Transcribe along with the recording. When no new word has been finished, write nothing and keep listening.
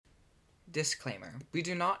Disclaimer. We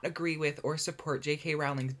do not agree with or support J.K.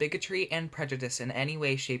 Rowling's bigotry and prejudice in any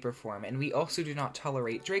way, shape, or form, and we also do not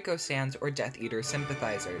tolerate Draco Stans or Death Eater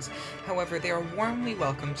sympathizers. However, they are warmly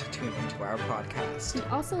welcome to tune into our podcast. We'd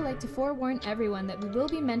also like to forewarn everyone that we will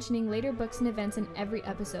be mentioning later books and events in every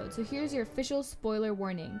episode, so here's your official spoiler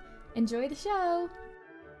warning. Enjoy the show!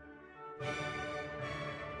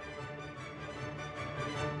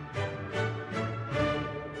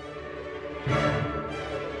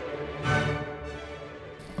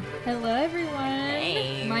 Hello everyone!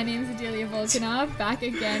 Hey. My name is Adelia Volkanov, back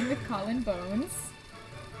again with Colin Bones.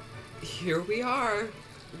 Here we are,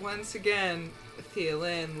 once again,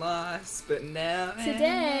 feeling lost, but now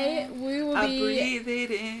Today, we will breathe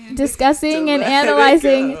it in discussing and to let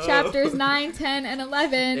analyzing it go. chapters 9, 10, and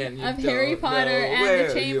 11 And you of Harry don't Potter know and where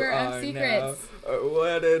the Chamber you of are Secrets. now, or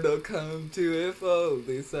what it'll come to if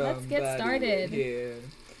only somebody Let's get started. were here.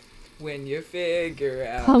 When you figure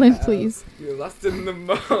out Colin, how please. You're lost in the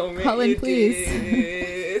moment. Colin, you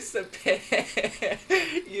please. disappear.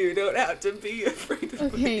 You don't have to be afraid of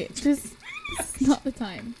Okay, just it's not the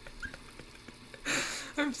time.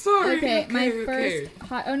 I'm sorry. Okay, my first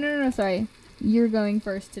hot... Oh, no, sorry. You're going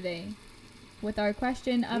first today. With our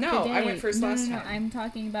question of the day. No, I went first last No, time. I'm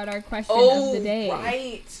talking about our question of the day.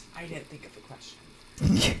 Right. I didn't think of the question.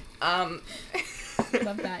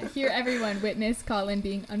 Love that. Here, everyone, witness Colin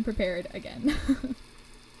being unprepared again.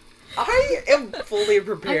 I am fully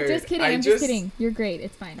prepared. I'm just kidding. I'm just kidding. You're great.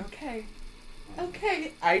 It's fine. Okay.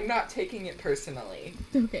 I'm not taking it personally.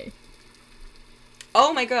 Okay.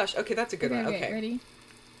 Oh my gosh. Okay, that's a good one. Okay. Okay. Ready?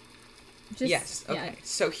 Yes. Okay. Yeah.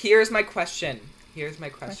 So here's my question.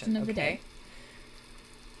 Question of the day.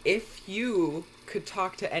 If you could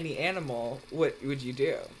talk to any animal, what would you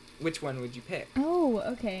do? Which one would you pick? Oh,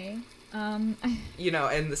 okay. You know,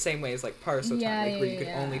 in the same way as like Parasol Time, where you could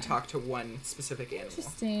yeah. only talk to one specific animal.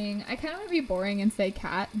 Interesting. I kind of want to be boring and say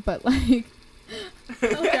cat, but like,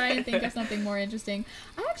 I'll try and think of something more interesting.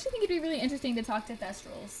 I actually think it'd be really interesting to talk to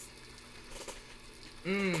Thestrals.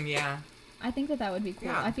 Yeah. I think that would be cool.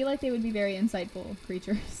 Yeah. I feel like they would be very insightful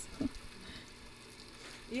creatures.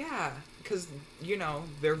 Yeah, because you know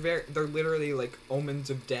they're literally like omens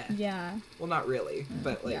of death. Yeah. Well, not really,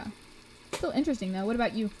 but like. Yeah. Still interesting though. What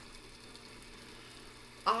about you?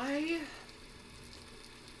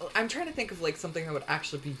 I'm trying to think of like something that would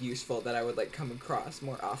actually be useful that I would like come across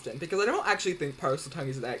more often, because I don't actually think Parasol Tongue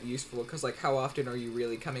is that useful, because like how often are you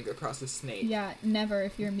really coming across a snake? Yeah, never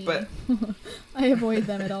if you're me. But I avoid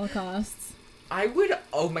them at all costs. I would,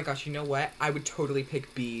 oh my gosh, you know what? I would totally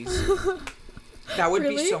pick bees. That would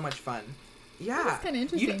Really? be so much fun. Yeah. That's kind of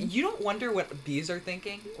interesting. You don't wonder what bees are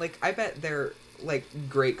thinking? Like, I bet they're like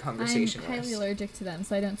great conversationalists. I'm highly allergic to them,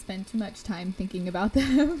 so I don't spend too much time thinking about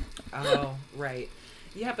them. Oh, right.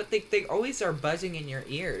 Yeah, but they always are buzzing in your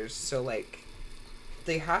ears, so like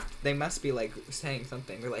they must be like saying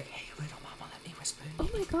something. They're like, "Hey, little mama, let me whisper." Oh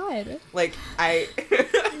my god. Like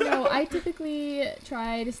No, I typically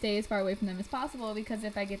try to stay as far away from them as possible, because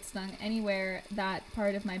if I get stung anywhere, that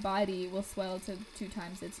part of my body will swell to 2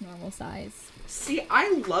 times its normal size. See,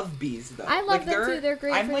 I love bees though. I love like, them too. They're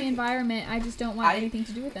great for like, the environment. I just don't want anything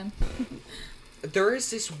to do with them. There is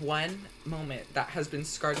this one moment that has been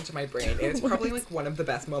scarred into my brain, and it's probably like one of the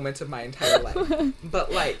best moments of my entire life.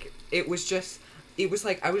 But like, it was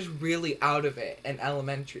like I was really out of it in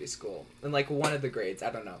elementary school, in like one of the grades, I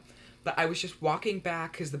don't know. But I was just walking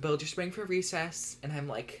back because the bell just rang for recess, and I'm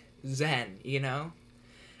like zen, you know?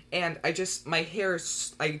 And I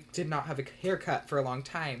did not have a haircut for a long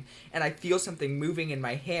time, and I feel something moving in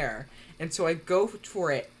my hair, and so I go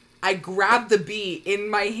for it. I grab the bee in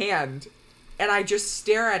my hand, and I just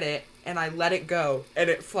stare at it, and I let it go, and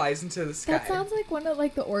it flies into the sky. That sounds like one of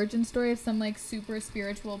like the origin story of some like super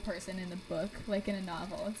spiritual person in a book, like in a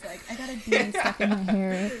novel. It's like, I got a bee stuck in my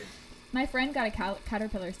hair. My friend got a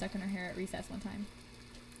caterpillar stuck in her hair at recess one time.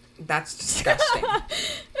 That's disgusting.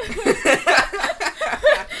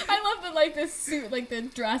 I love the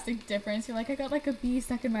drastic difference. You're like, I got like a bee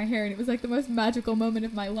stuck in my hair, and it was like the most magical moment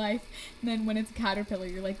of my life. And then when it's a caterpillar,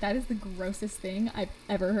 you're like, that is the grossest thing I've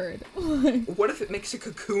ever heard. What if it makes a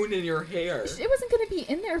cocoon in your hair? It wasn't gonna be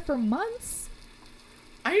in there for months.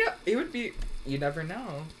 It would be. You never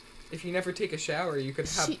know. If you never take a shower, you could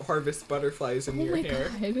harvest butterflies in your hair.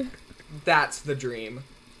 God. That's the dream.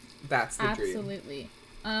 That's the dream. Absolutely.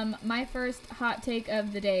 My first hot take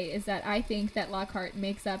of the day is that I think that Lockhart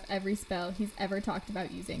makes up every spell he's ever talked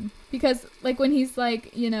about using. Because, like, when he's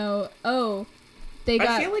like, you know, I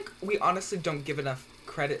feel like we honestly don't give enough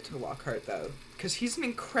credit to Lockhart, though. Because he's an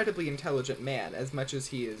incredibly intelligent man, as much as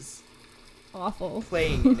he is... awful.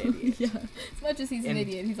 Playing an idiot. Yeah. As much as he's an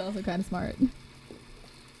idiot, he's also kind of smart.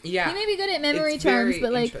 Yeah. He may be good at memory It's charms, very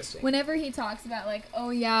but, like, interesting. whenever he talks about, like, oh,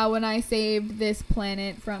 yeah, when I saved this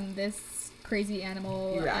planet from this crazy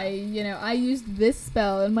animal, Yeah. I used this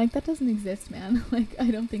spell. I'm like, that doesn't exist, man. Like,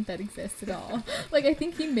 I don't think that exists at all. Like, I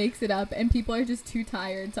think he makes it up, and people are just too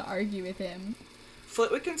tired to argue with him.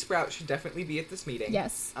 Flitwick and Sprout should definitely be at this meeting.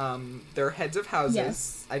 Yes. They're heads of houses.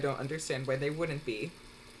 Yes. I don't understand why they wouldn't be.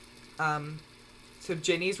 So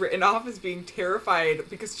Ginny's written off as being terrified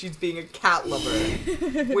because she's being a cat lover.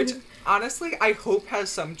 Which, honestly, I hope has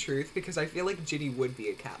some truth, because I feel like Ginny would be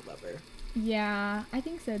a cat lover. Yeah, I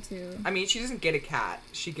think so, too. I mean, she doesn't get a cat.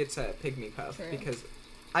 She gets a pygmy puff. True. Because,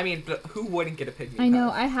 I mean, but who wouldn't get a pygmy puff? I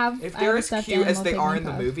know, I have. If I they're have a as stuffed cute as animal they are pygmy in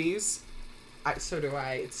the puff. movies, so do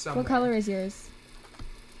I. It's somewhere. What color is yours?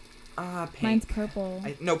 Pink. Mine's purple.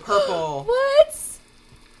 No, purple. What?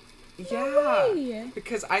 Yeah. No way.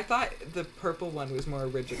 Because I thought the purple one was more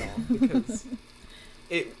original, because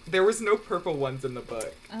there was no purple ones in the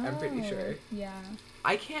book, I'm pretty sure. Yeah.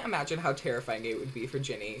 I can't imagine how terrifying it would be for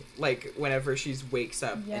Ginny, like, whenever she wakes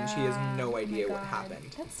up and she has no idea what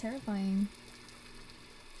happened. That's terrifying.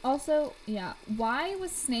 Also, yeah, why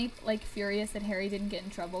was Snape, like, furious that Harry didn't get in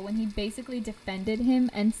trouble when he basically defended him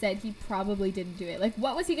and said he probably didn't do it? Like,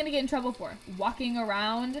 what was he gonna get in trouble for? Walking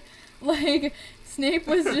around? Like, Snape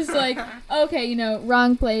was just like, okay,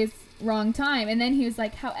 wrong place, wrong time. And then he was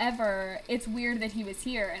like, however, it's weird that he was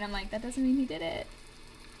here. And I'm like, that doesn't mean he did it.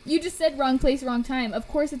 You just said wrong place, wrong time. Of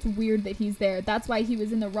course it's weird that he's there. That's why he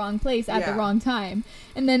was in the wrong place at the wrong time.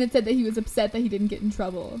 And then it said that he was upset that he didn't get in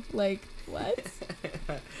trouble. Like, what?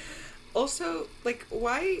 Also, like,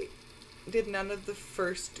 why did none of the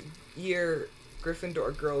first year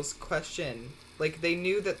Gryffindor girls question? Like, they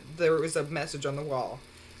knew that there was a message on the wall,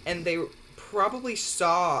 and they probably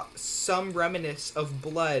saw some reminiscence of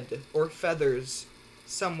blood or feathers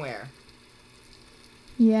somewhere.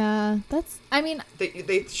 Yeah,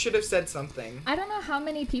 They should have said something. I don't know how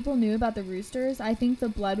many people knew about the roosters. I think the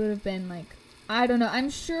blood would have been, like, I don't know.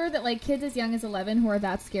 I'm sure that, like, kids as young as 11 who are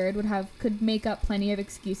that scared could make up plenty of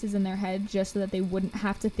excuses in their head just so that they wouldn't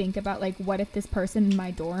have to think about, like, what if this person in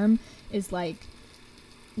my dorm is, like,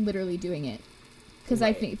 literally doing it. Because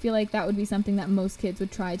Right. I feel like that would be something that most kids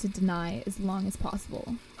would try to deny as long as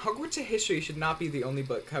possible. Hogwarts of History should not be the only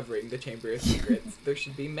book covering the Chamber of Secrets. There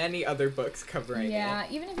should be many other books covering it. Yeah,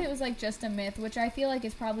 even if it was, like, just a myth, which I feel like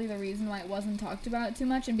is probably the reason why it wasn't talked about too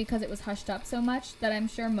much, and because it was hushed up so much, that I'm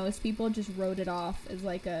sure most people just wrote it off as,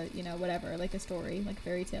 like, a, whatever, like a story, like a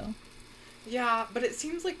fairy tale. Yeah, but it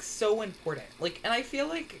seems, like, so important. Like, and I feel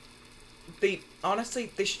like they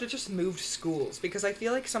should have just moved schools, because I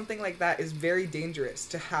feel like something like that is very dangerous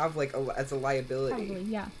to have, like, as a liability. Probably,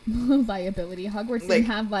 yeah. Liability. Hogwarts didn't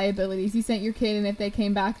have liabilities. You sent your kid, and if they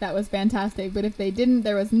came back, that was fantastic. But if they didn't,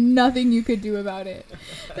 there was nothing you could do about it.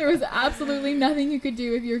 There was absolutely nothing you could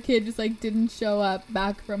do if your kid just, like, didn't show up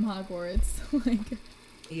back from Hogwarts. Like.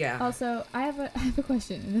 Yeah. Also, I have a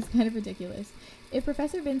question, and it's kind of ridiculous. If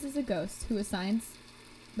Professor Binns is a ghost who assigns,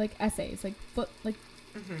 like, essays, like,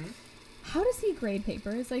 Mm-hmm. how does he grade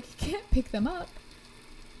papers? Like, he can't pick them up.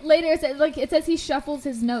 Later, it says he shuffles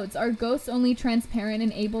his notes. Are ghosts only transparent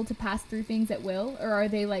and able to pass through things at will, or are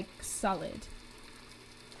they, like, solid?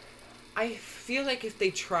 I feel like if they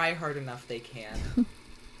try hard enough, they can.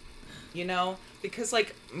 Because,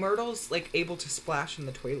 like, Myrtle's, like, able to splash in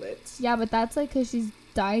the toilets. Yeah, but that's, like, because she's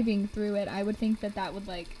diving through it. I would think that would,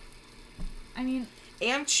 like... I mean...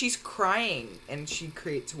 And she's crying, and she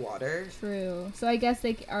creates water. True. So I guess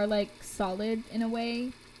they are, like, solid in a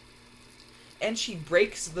way. And she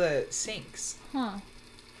breaks the sinks. Huh.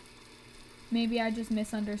 Maybe I just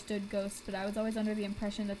misunderstood ghosts, but I was always under the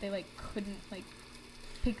impression that they, like, couldn't, like,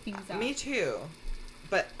 pick things up. Me too.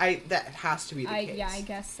 But that has to be the case. Yeah, I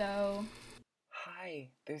guess so. Hi,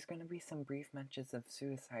 there's going to be some brief mentions of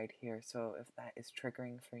suicide here, so if that is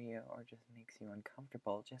triggering for you or just makes you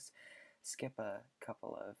uncomfortable, just skip a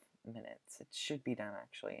couple of minutes. It should be done,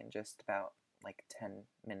 actually, in just about, like, 10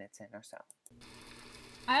 minutes in or so.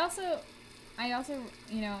 I also,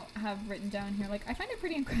 have written down here, like, I find it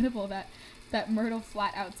pretty incredible that Myrtle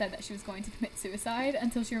flat out said that she was going to commit suicide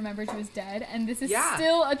until she remembered she was dead, and this is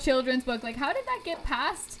still a children's book. Like, how did that get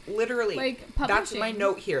past? Literally. Like, publishing? That's my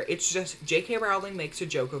note here. It's just J.K. Rowling makes a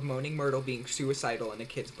joke of Moaning Myrtle being suicidal in a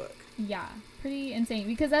kid's book. Yeah, pretty insane,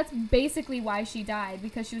 because that's basically why she died,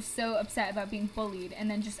 because she was so upset about being bullied, and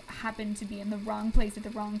then just happened to be in the wrong place at the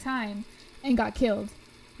wrong time, and got killed.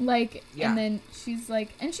 Like, and then she's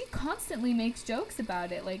like, and she constantly makes jokes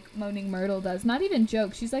about it, like Moaning Myrtle does. Not even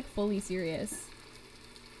jokes, she's like fully serious.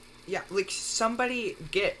 Yeah, like somebody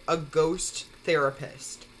get a ghost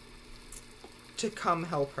therapist to come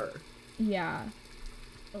help her. Yeah.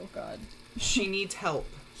 Oh god. She needs help.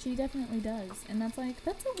 She definitely does. And that's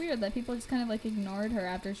so weird that people just kind of, like, ignored her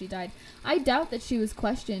after she died. I doubt that she was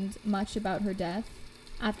questioned much about her death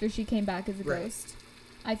after she came back as a ghost.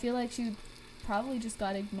 I feel like she probably just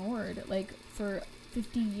got ignored, like, for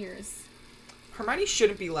 50 years. Hermione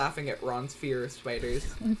shouldn't be laughing at Ron's fear of spiders.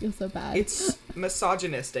 I feel so bad. It's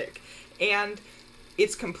misogynistic. And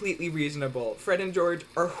it's completely reasonable. Fred and George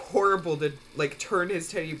are horrible to, like, turn his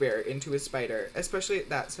teddy bear into a spider, especially at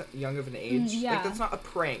that young of an age. Yeah. Like, that's not a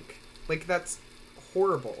prank. Like, that's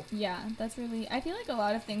horrible. Yeah, that's really... I feel like a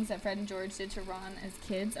lot of things that Fred and George did to Ron as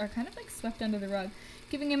kids are kind of, like, swept under the rug.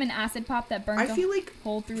 Giving him an acid pop that burns I feel like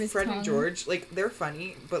hole through his Fred tongue. and George, like, they're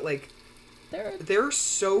funny, but, like, they're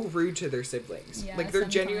so rude to their siblings. Yeah, like, they're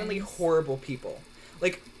sometimes. genuinely horrible people.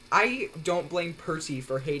 Like, I don't blame Percy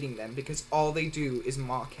for hating them because all they do is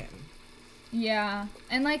mock him. Yeah,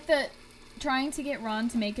 and, like, trying to get Ron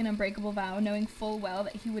to make an unbreakable vow, knowing full well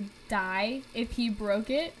that he would die if he broke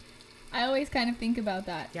it. I always kind of think about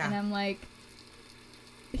that. Yeah. And I'm like,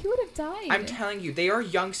 he would have died. I'm telling you, they are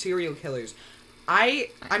young serial killers.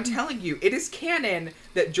 I'm telling you, it is canon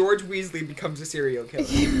that George Weasley becomes a serial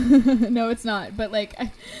killer. No, it's not. But, like...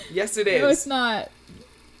 Yes, it is. No, it's not.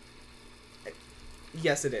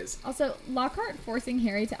 Yes, it is. Also, Lockhart forcing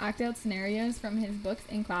Harry to act out scenarios from his books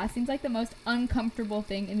in class seems like the most uncomfortable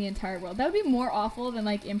thing in the entire world. That would be more awful than,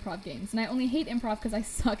 like, improv games. And I only hate improv because I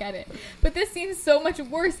suck at it. But this seems so much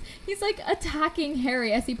worse. He's, like, attacking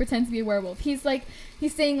Harry as he pretends to be a werewolf. He's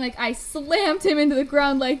saying, like, I slammed him into the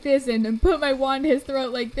ground like this and put my wand to his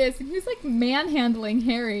throat like this. And he's, like, manhandling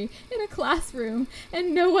Harry in a classroom.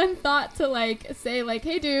 And no one thought to, like, say, like,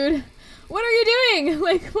 hey, dude... what are you doing?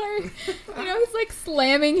 Like, he's, like,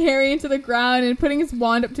 slamming Harry into the ground and putting his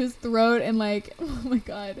wand up to his throat and, like, oh my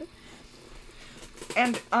god.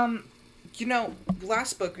 And,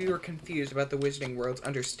 last book we were confused about the Wizarding World's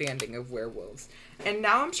understanding of werewolves. And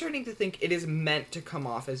now I'm starting to think it is meant to come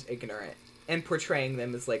off as ignorant and portraying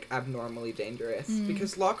them as, like, abnormally dangerous.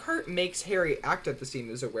 Because Lockhart makes Harry act at the scene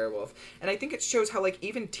as a werewolf. And I think it shows how, like,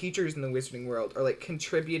 even teachers in the Wizarding World are, like,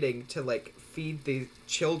 contributing to, like, feed the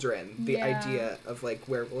children the idea of, like,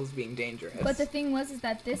 werewolves being dangerous. But the thing is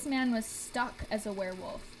that this man was stuck as a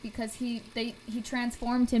werewolf because he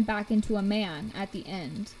transformed him back into a man at the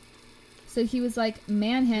end. So he was, like,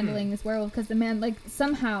 manhandling this werewolf because the man, like,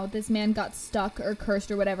 somehow this man got stuck or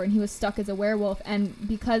cursed or whatever, and he was stuck as a werewolf. And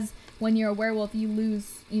because when you're a werewolf, you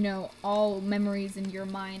lose, all memories in your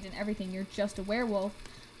mind and everything. You're just a werewolf.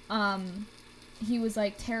 He was,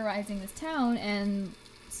 like, terrorizing this town, and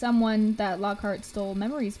someone that Lockhart stole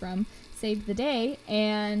memories from saved the day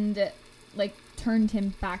and, like, turned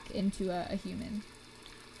him back into a human.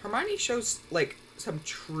 Hermione shows, like, some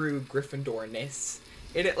true Gryffindor-ness.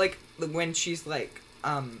 It, like, when she's, like,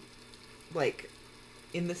 in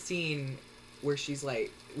the scene where she's,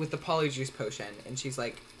 like, with the Polyjuice potion, and she's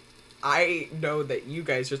like, I know that you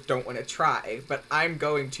guys just don't want to try, but I'm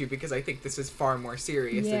going to because I think this is far more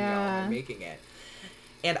serious than y'all are making it.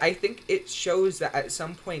 And I think it shows that at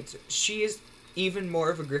some point she is even more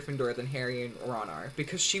of a Gryffindor than Harry and Ron are,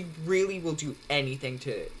 because she really will do anything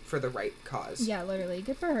for the right cause. Yeah, literally.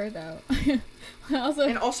 Good for her, though.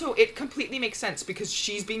 And also, it completely makes sense because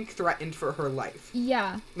she's being threatened for her life.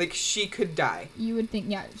 Yeah. Like, she could die. You would think,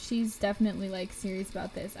 yeah, she's definitely, like, serious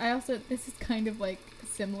about this. This is kind of, like,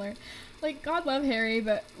 similar. Like, God love Harry,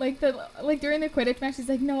 but, like, during the Quidditch match, he's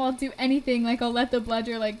like, no, I'll do anything. Like, I'll let the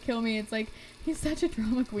bludger, like, kill me. It's like, he's such a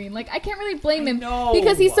drama queen. Like, I can't really blame him.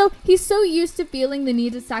 Because he's so used to feeling the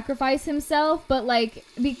need to sacrifice himself, but, like,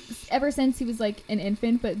 ever since he was, like, an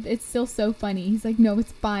infant, but it's still so funny. He's like, no,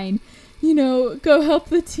 it's fine. Go help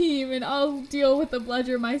the team, and I'll deal with the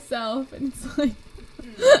bludger myself. And it's like...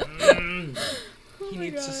 He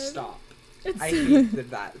needs to stop. I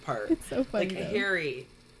hate that part. It's so funny, like, though. Harry,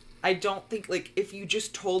 I don't think, like, if you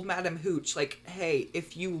just told Madam Hooch, like, hey,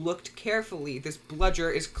 if you looked carefully, this bludger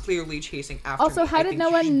is clearly chasing after also, me. how did no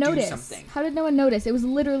one notice? How did no one notice? It was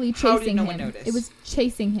literally chasing him. How did no one notice? It was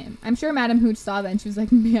chasing him. I'm sure Madam Hooch saw that and she was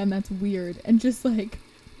like, man, that's weird. And just, like,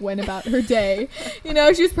 went about her day. She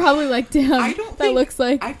was probably like, damn, looks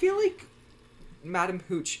like... I feel like Madam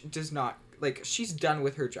Hooch does not, like, she's done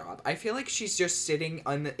with her job. I feel like she's just sitting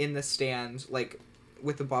in the stand, like,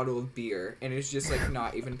 with a bottle of beer, and is just, like,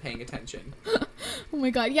 not even paying attention. Oh my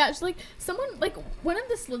god, yeah, she's like, someone, like, one of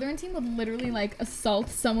the Slytherin team would literally, like, assault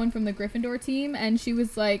someone from the Gryffindor team, and she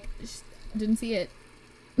was like, didn't see it.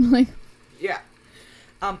 Like... Yeah.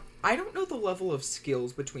 I don't know the level of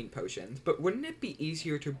skills between potions, but wouldn't it be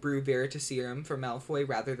easier to brew Veritaserum for Malfoy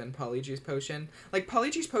rather than Polyjuice Potion? Like,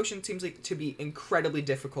 Polyjuice Potion seems like to be incredibly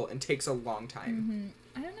difficult and takes a long time.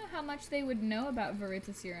 Mm-hmm. I don't know how much they would know about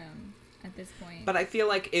Veritaserum. at this point. But I feel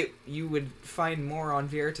like you would find more on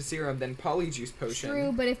Veritaserum than Polyjuice Potion.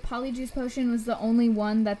 True, but if Polyjuice Potion was the only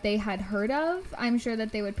one that they had heard of, I'm sure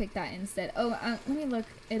that they would pick that instead. Oh, let me look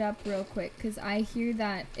it up real quick, because I hear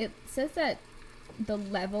that it says that the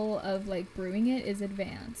level of, like, brewing it is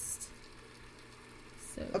advanced.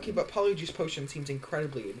 So. Okay, but Polyjuice Potion seems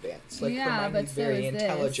incredibly advanced. Like, Yeah, Hermione's but so very is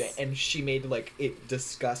intelligent, this. and she made, like, it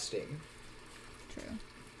disgusting. True.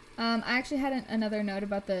 I actually had another note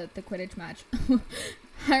about the Quidditch match.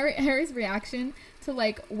 Harry's reaction to,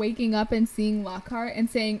 like, waking up and seeing Lockhart and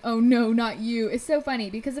saying, "Oh no, not you," is so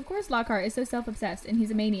funny, because of course Lockhart is so self-obsessed and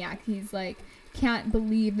he's a maniac. He's like, can't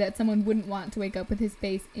believe that someone wouldn't want to wake up with his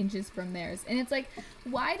face inches from theirs. And it's like,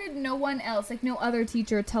 why did no one else, like no other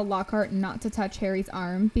teacher, tell Lockhart not to touch Harry's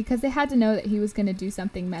arm? Because they had to know that he was going to do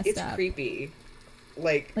something messed up. It's creepy.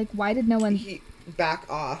 Like, why did no one... back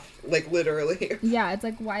off, like, literally. Yeah, it's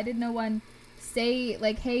like, why did no one say,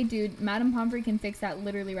 like, hey, dude, Madame Pomfrey can fix that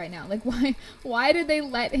literally right now? Like, why did they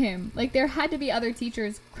let him? Like, there had to be other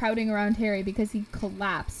teachers crowding around Harry because he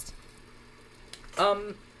collapsed.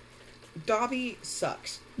 Dobby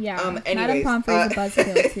sucks. Yeah, anyways, Madame Pomfrey's a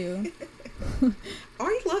buzzkill, too.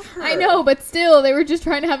 I love her. I know, but still, they were just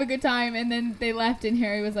trying to have a good time, and then they left, and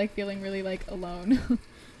Harry was, like, feeling really, like, alone.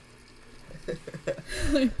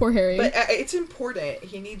 Poor Harry. But it's important.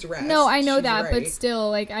 He needs rest. No, I know She's that, right. but still,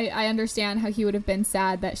 like, I understand how he would have been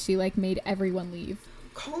sad that she, like, made everyone leave.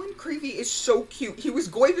 Colin Creevy is so cute. He was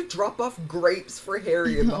going to drop off grapes for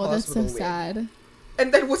Harry in the Oh, that's hospital so wing. sad.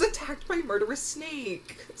 And then was attacked by murderous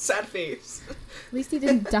snake. Sad face. At least he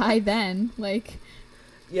didn't die then. Like,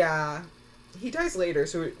 Yeah. He dies later,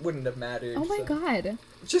 so it wouldn't have mattered. oh my so. god.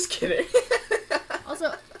 Just kidding.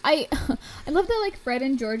 Also, I love that, like, Fred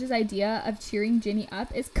and George's idea of cheering Ginny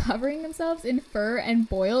up is covering themselves in fur and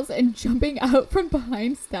boils and jumping out from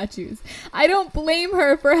behind statues. I don't blame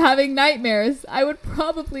her for having nightmares. I would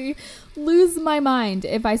probably lose my mind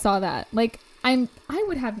if I saw that. Like, I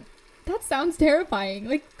would have... That sounds terrifying.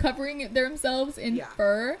 Like, covering themselves in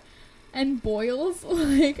fur and boils.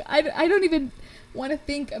 Like, I don't even want to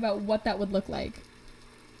think about what that would look like.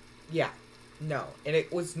 Yeah. No. And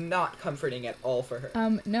it was not comforting at all for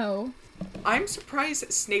her. No. I'm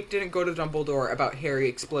surprised Snape didn't go to Dumbledore about Harry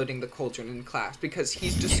exploding the cauldron in class, because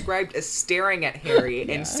he's described as staring at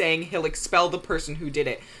Harry and saying he'll expel the person who did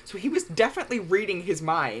it. So he was definitely reading his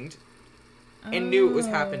mind and knew it was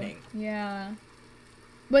happening. Yeah.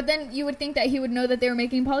 But then you would think that he would know that they were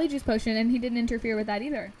making Polyjuice Potion, and he didn't interfere with that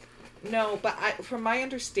either. No, but from my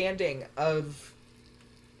understanding of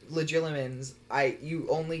Legilimens, you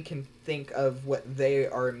only can think of what they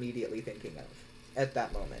are immediately thinking of at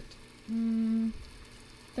that moment.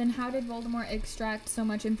 Then how did Voldemort extract so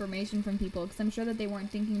much information from people? Because I'm sure that they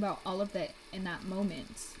weren't thinking about all of that in that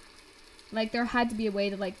moment. Like, there had to be a way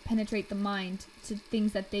to, like, penetrate the mind to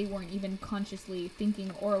things that they weren't even consciously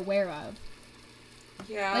thinking or aware of.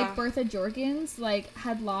 Yeah. Like, Bertha Jorkins, like,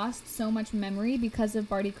 had lost so much memory because of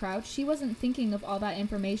Barty Crouch. She wasn't thinking of all that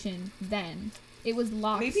information then. It was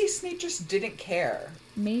lost. Maybe Snape just didn't care.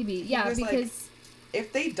 Maybe. Yeah, was because... Like,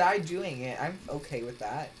 if they die doing it, I'm okay with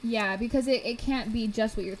that. Yeah, because it can't be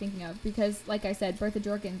just what you're thinking of. Because, like I said, Bertha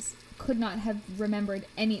Jorkins could not have remembered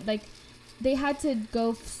any... Like, they had to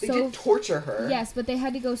go so... They did torture her. Yes, but they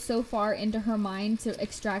had to go so far into her mind to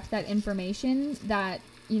extract that information that,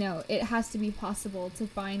 you know, it has to be possible to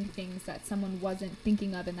find things that someone wasn't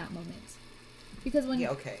thinking of in that moment. Because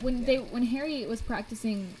when Harry was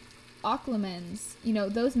practicing Occlumens, you know,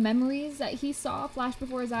 those memories that he saw flash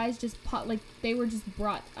before his eyes just they were just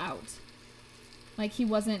brought out. Like, he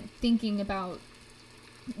wasn't thinking about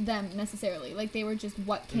them necessarily. Like, they were just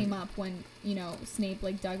what came up when, you know, Snape,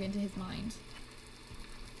 like, dug into his mind.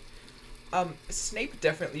 Snape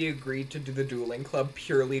definitely agreed to do the dueling club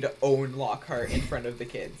purely to own Lockhart in front of the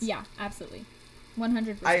kids. Yeah, absolutely.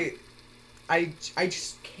 100%. I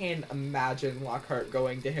just can't imagine Lockhart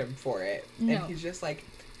going to him for it. No. And he's just like,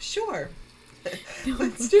 sure,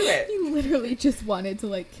 let's do it. He literally just wanted to,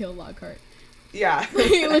 like, kill Lockhart. Yeah.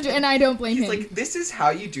 And I don't blame him. He's like, this is how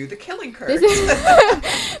you do the killing curse. This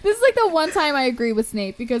is like the one time I agree with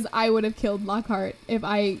Snape, because I would have killed Lockhart if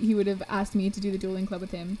he would have asked me to do the dueling club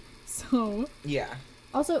with him. So yeah.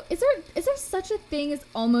 Also, is there such a thing as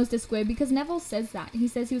almost a squib? Because Neville says that. He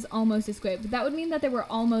says he was almost a squib. But that would mean that there were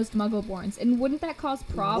almost Muggleborns. And wouldn't that cause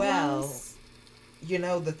problems? Well, you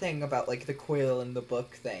know the thing about, like, the Quill in the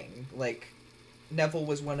book thing. Like, Neville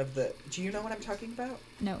was one of the... Do you know what I'm talking about?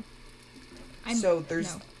 No.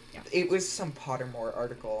 It was some Pottermore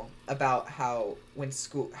article about how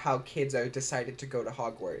how kids are decided to go to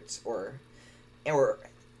Hogwarts or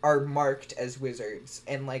are marked as wizards,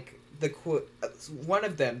 and, like, one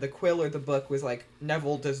of them, the quill or the book, was like,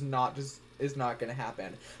 Neville is not going to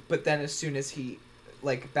happen. But then as soon as he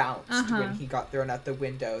like bounced when he got thrown out the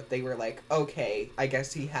window, they were like, okay, I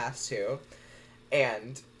guess he has to.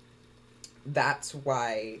 And that's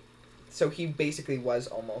why, so he basically was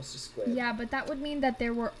almost a squib. Yeah, but that would mean that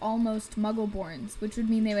there were almost Muggle-borns, which would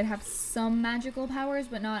mean they would have some magical powers,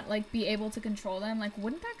 but not, like, be able to control them. Like,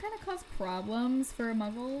 wouldn't that kind of cause problems for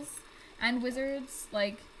Muggles and wizards?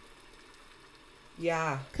 Like...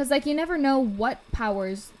 Yeah. Because, like, you never know what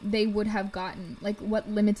powers they would have gotten. Like, what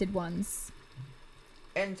limited ones.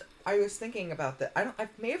 And I was thinking about that. I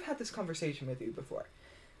may have had this conversation with you before.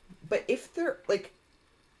 But if there, like,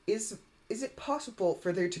 is it possible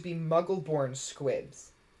for there to be Muggle-born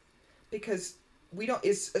squibs? Because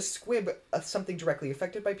is a squib something directly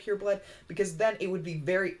affected by pureblood? Because then it would be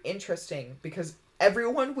very interesting, because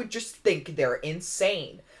everyone would just think they're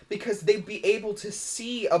insane. Because they'd be able to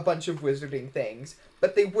see a bunch of wizarding things,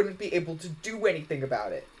 but they wouldn't be able to do anything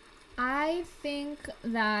about it. I think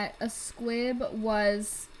that a squib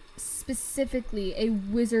was specifically a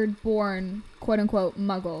wizard-born, quote-unquote,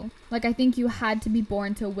 Muggle. Like, I think you had to be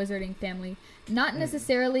born to a wizarding family. Not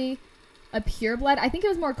necessarily a pureblood. I think it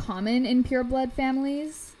was more common in pureblood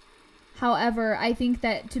families. However, I think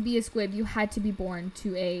that to be a squib, you had to be born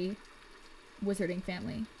to a wizarding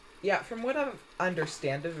family. Yeah, from what I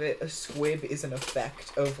understand of it, a squib is an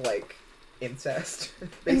effect of, like, incest,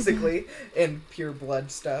 basically, and pure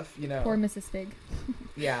blood stuff, you know. Poor Mrs. Fig.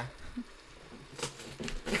 Yeah.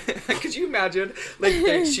 Could you imagine, like,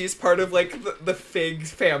 she's part of, like, the Fig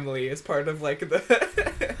family, is part of, like,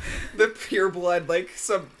 the pure blood, like,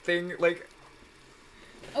 something, like...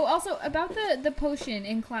 Oh, also, about the potion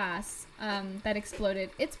in class that exploded,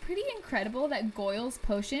 it's pretty incredible that Goyle's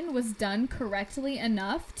potion was done correctly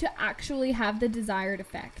enough to actually have the desired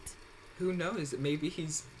effect. Who knows? Maybe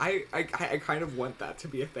he's... I kind of want that to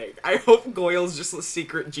be a thing. I hope Goyle's just a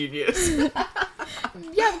secret genius.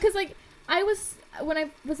 Yeah, because, like, when I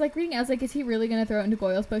was, like, reading it, I was like, is he really going to throw it into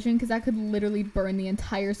Goyle's potion? Because that could literally burn the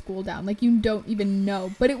entire school down. Like, you don't even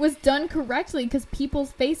know. But it was done correctly because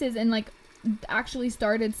people's faces and, like, actually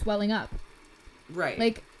started swelling up. Right.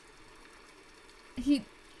 Like,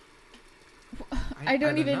 I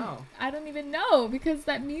don't even know, because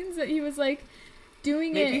that means that he was, like,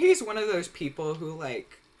 doing Maybe he's one of those people who,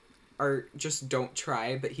 like, just don't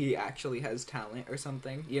try, but he actually has talent or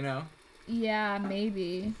something, you know? Yeah,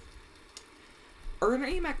 maybe.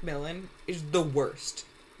 Ernie Macmillan is the worst.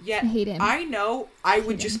 Yet, I hate him. I know I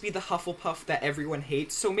would just be the Hufflepuff that everyone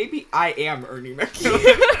hates, so maybe I am Ernie Macmillan.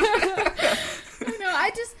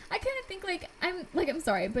 I kind of think, I'm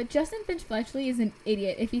sorry, but Justin Finch-Fletchley is an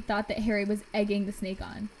idiot if he thought that Harry was egging the snake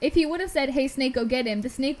on. If he would have said, hey, snake, go get him, the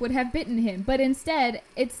snake would have bitten him. But instead,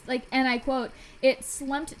 it's like, and I quote, it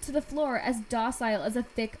slumped to the floor as docile as a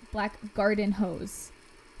thick black garden hose.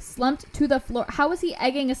 Slumped to the floor. How was he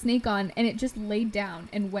egging a snake on and it just laid down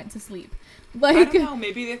and went to sleep? Like, I don't know,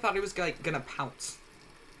 maybe they thought it was, like, gonna pounce.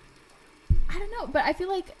 I don't know, but I feel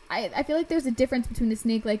like there's a difference between a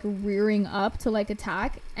snake, like, rearing up to, like,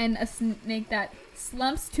 attack and a snake that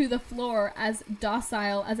slumps to the floor as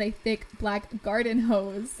docile as a thick black garden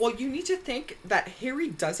hose. Well, you need to think that Harry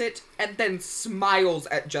does it and then smiles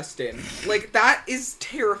at Justin. Like, that is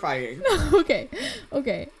terrifying. Okay.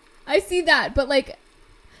 I see that, but, like,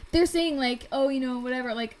 they're saying, like, oh, you know,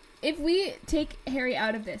 whatever, like, if we take Harry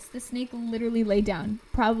out of this, the snake literally laid down,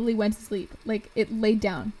 probably went to sleep. Like, it laid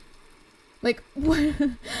down. Like, what?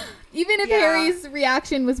 Even if Harry's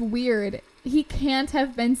reaction was weird, he can't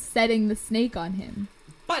have been setting the snake on him.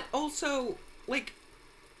 But also, like,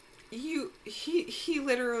 he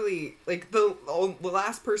literally, like, the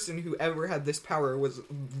last person who ever had this power was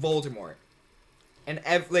Voldemort. And,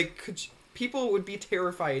 people would be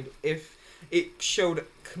terrified if it showed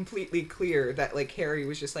completely clear that, like, Harry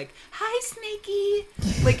was just like, hi, Snakey!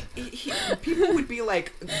 Like, people would be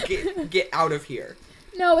like, get out of here.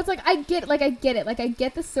 No, it's like, I get it. Like, I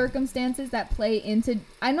get the circumstances that play into...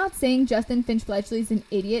 I'm not saying Justin Finch-Fletchley's an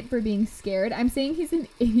idiot for being scared. I'm saying he's an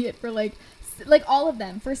idiot for, like, all of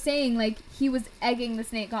them. For saying, like, he was egging the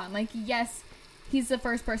snake on. Like, yes, he's the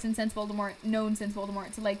first person known since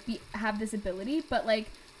Voldemort to, like, have this ability. But, like,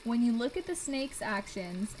 when you look at the snake's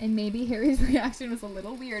actions, and maybe Harry's reaction was a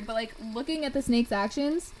little weird, but, like, looking at the snake's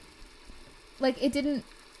actions, like, it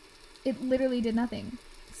literally did nothing.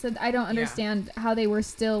 So I don't understand how they were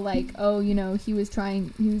still like, oh, you know, he was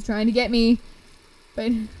trying to get me,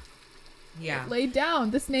 but laid down.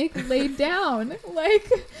 The snake laid down. Like,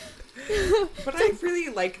 but I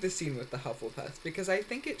really like the scene with the Hufflepuffs because I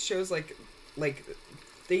think it shows like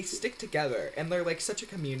they stick together and they're like such a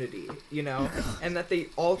community, you know, and that they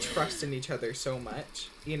all trust in each other so much,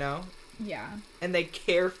 you know. Yeah. And they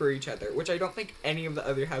care for each other, which I don't think any of the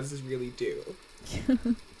other houses really do.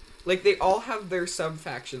 Like, they all have their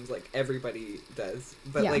sub-factions, like everybody does.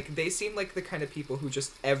 But, like, they seem like the kind of people who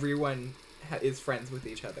just everyone is friends with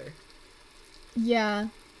each other. Yeah,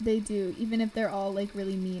 they do. Even if they're all, like,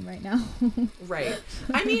 really mean right now. Right.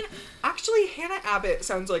 I mean, actually, Hannah Abbott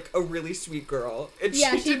sounds like a really sweet girl. And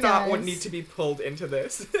Yeah, she did not need to be pulled into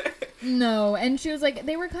this. No, and she was like,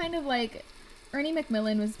 they were kind of like, Ernie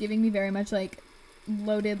Macmillan was giving me very much, like,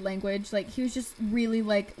 loaded language. Like, he was just really,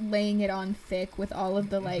 like, laying it on thick with all of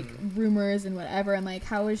the, like, rumors and whatever, and, like,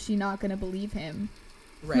 how is she not gonna believe him?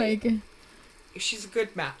 Right. Like, she's a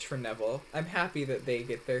good match for Neville. I'm happy that they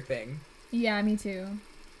get their thing. Yeah, me too.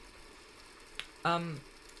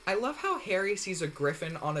 I love how Harry sees a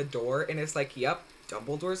griffin on a door and is like, yep,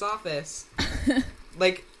 Dumbledore's office.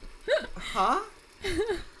 Like, huh?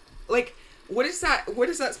 Like, what is that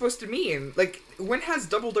supposed to mean? Like, when has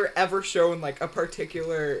Dumbledore ever shown, like, a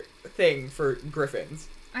particular thing for griffins?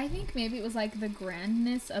 I think maybe it was, like, the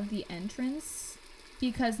grandness of the entrance,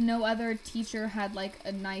 because no other teacher had, like,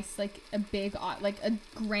 a nice, like, a big, like, a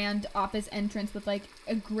grand office entrance with, like,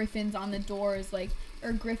 a griffins on the doors, like,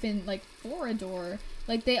 or griffin, like, for a door.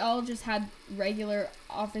 Like, they all just had regular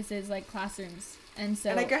offices, like, classrooms. And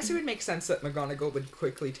I guess it would make sense that McGonagall would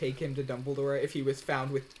quickly take him to Dumbledore if he was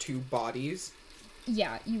found with 2 bodies.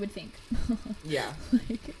 Yeah, you would think. Yeah.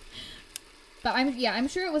 Like, but I'm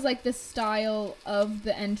sure it was like the style of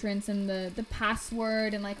the entrance and the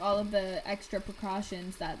password and like all of the extra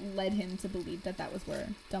precautions that led him to believe that that was where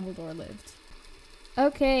Dumbledore lived.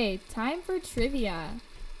 Okay, time for trivia.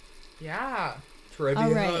 Yeah. Trivia.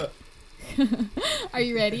 All right. Are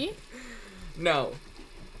you ready? No,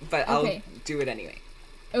 but I'll do it anyway.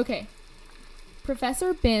 Okay.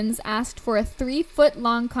 Professor Binns asked for a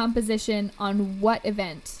 3-foot-long composition on what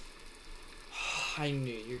event? I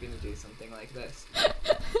knew you were going to do something like this.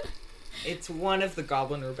 It's one of the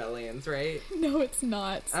Goblin Rebellions, right? No, it's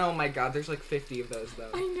not. Oh my god, there's like 50 of those, though.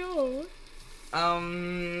 I know.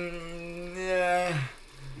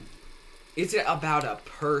 Is it about a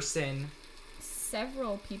person?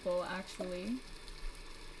 Several people, actually.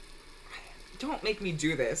 Don't make me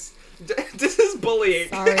do this. This is bullying.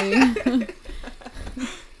 Sorry.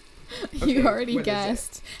 You already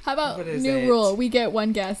guessed. How about new rule? We get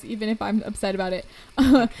one guess, even if I'm upset about it.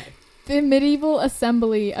 Okay. The Medieval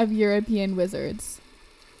Assembly of European Wizards.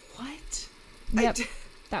 What? Yep.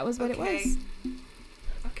 That was what it was.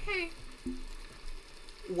 Okay.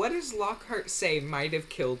 What does Lockhart say might have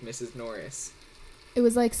killed Mrs. Norris? It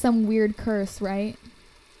was like some weird curse, right?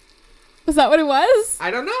 Was that what it was?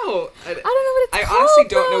 I don't know. I don't know what it's called, honestly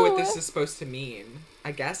don't know what this is supposed to mean.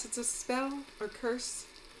 I guess it's a spell or curse.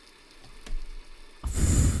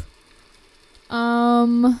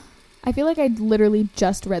 I feel like I literally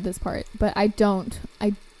just read this part, but I don't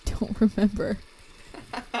remember.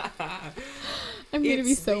 I'm gonna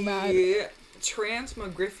be so mad.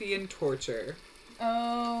 Transmogrifian torture.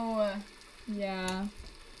 Oh, yeah.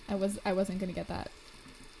 I wasn't gonna get that.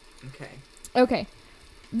 Okay.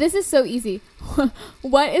 This is so easy.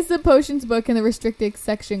 What is the potions book in the restricted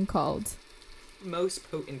section called? Most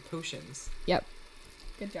Potent Potions. Yep.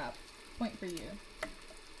 Good job. Point for you.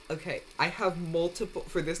 Okay, I have multiple...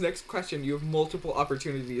 For this next question, you have multiple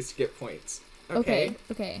opportunities to get points. Okay.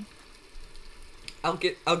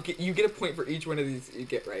 You get a point for each one of these you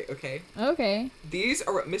get right, okay? Okay. These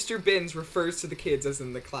are what Mr. Binns refers to the kids as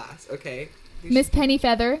in the class, okay? Miss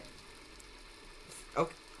Pennyfeather.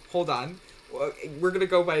 Okay, hold on. We're gonna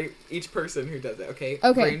go by each person who does it, okay?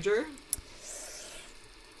 Okay. Granger?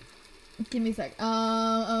 Give me a sec.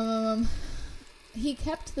 He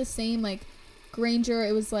kept the same, like, Granger,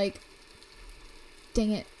 it was like...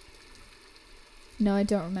 Dang it. No, I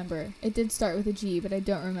don't remember. It did start with a G, but I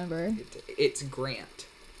don't remember. It's Grant.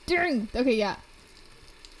 Dang! Okay, yeah.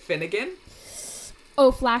 Finnegan?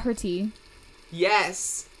 Oh, Flaherty.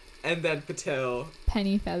 Yes! And then Patel.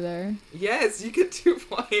 Pennyfeather. Yes, you get 2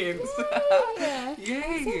 points. Yay!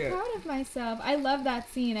 I'm so proud of myself. I love that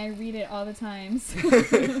scene. I read it all the times.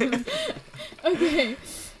 Okay.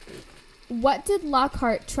 What did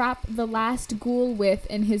Lockhart trap the last ghoul with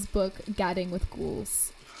in his book, Gadding with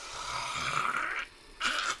Ghouls?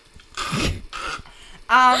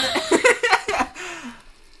 A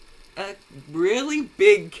really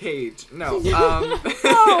big cage. No.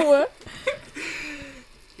 No!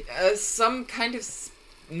 Some kind of...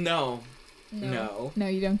 No,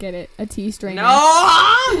 you don't get it. A tea strainer.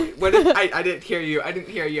 No! What? I didn't hear you.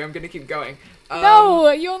 I'm gonna keep going.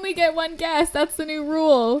 No, you only get one guess. That's the new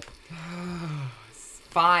rule.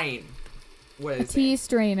 Fine. What A is tea it?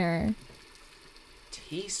 strainer.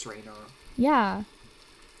 Tea strainer. Yeah.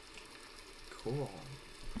 Cool.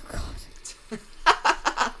 Oh, God.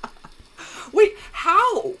 Wait,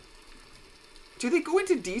 how? Do they go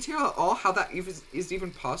into detail at all how that is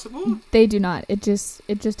even possible? They do not. It just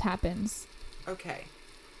happens. Okay.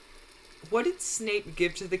 What did Snape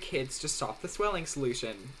give to the kids to stop the swelling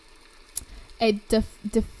solution? A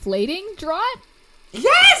deflating draught?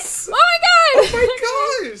 Yes! Oh my God! Oh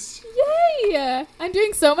my gosh! Yay! I'm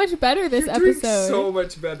doing so much better this You're episode. doing so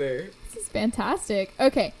much better. This is fantastic.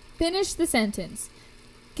 Okay, finish the sentence.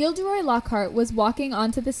 Gilderoy Lockhart was walking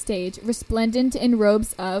onto the stage, resplendent in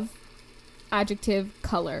robes of adjective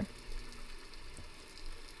color.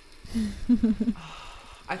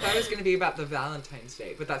 I thought it was going to be about the Valentine's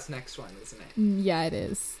Day, but that's next one, isn't it? Yeah, it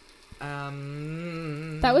is.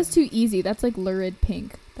 That That was too easy. That's like lurid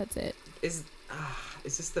pink. That's it. Is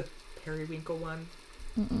this the periwinkle one?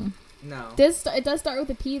 Mm-mm. No. It does start with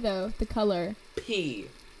a P though. The color, P.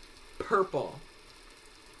 Purple.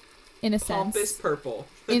 in a sense. Pompous purple.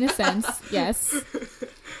 In a sense, yes.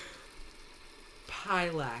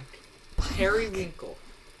 Lilac. Periwinkle.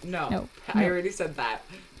 No. No. I already said that.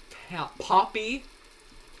 Poppy.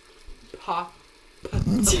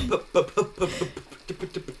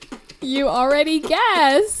 You already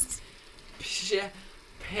guessed.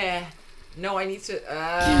 No, I need to.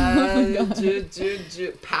 Oh my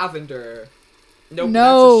Pavender. Nope,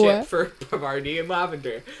 No. that's a shit for Pavardi and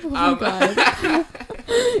Lavender. Oh my God.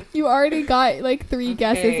 You already got like 3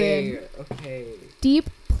 guesses in. Okay. Deep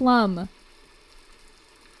plum.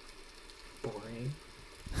 Boring.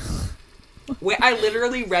 Wait, I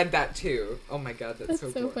literally read that too. Oh my God, that's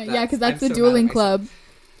so cool. funny. Yeah, because that's I'm the so mad at dueling myself.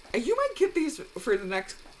 club. You might get these for the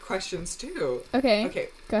next questions too. Okay. Okay.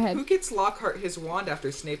 Go ahead. Who gets Lockhart his wand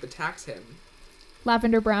after Snape attacks him?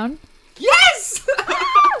 Lavender brown. Yes!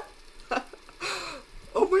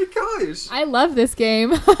 Oh my gosh. I love this game.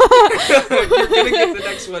 You're gonna get the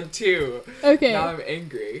next one too. Okay. Now I'm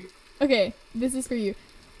angry. Okay, this is for you.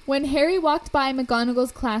 When Harry walked by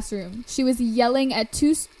McGonagall's classroom, she was yelling at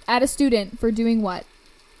a student for doing what?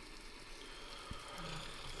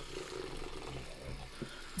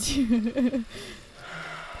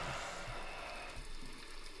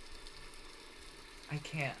 I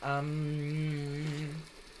can't.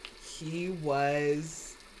 He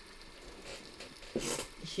was.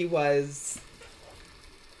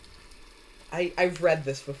 I've read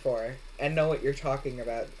this before and know what you're talking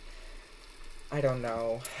about. I don't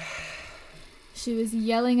know. She was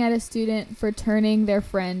yelling at a student for turning their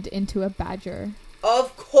friend into a badger.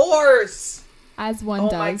 Of course! As one Oh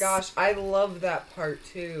does. my gosh, I love that part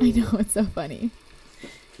too. I know, it's so funny.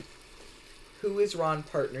 Who is Ron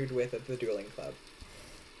partnered with at the dueling club?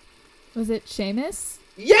 Was it Seamus?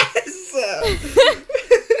 Yes!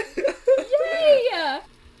 Yay!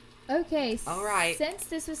 Okay, All right. Since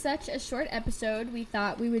this was such a short episode, we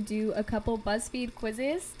thought we would do a couple BuzzFeed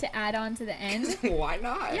quizzes to add on to the end. Why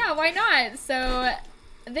not? Yeah, why not? So,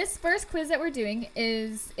 this first quiz that we're doing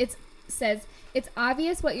says it's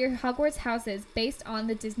obvious what your Hogwarts house is based on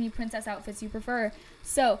the Disney princess outfits you prefer.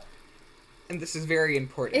 So, And this is very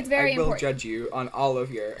important. It's very I will important. judge you on all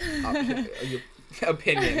of your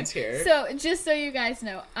opinions here. so just so you guys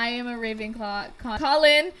know, I am a Ravenclaw.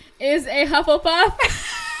 Colin is a Hufflepuff.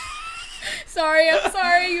 I'm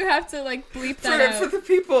sorry. You have to like bleep that out. For the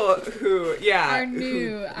people who, Are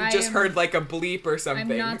new. who just heard like a bleep or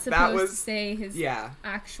something. I'm not supposed to say his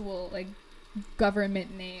actual like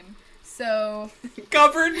government name. So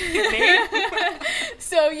government name.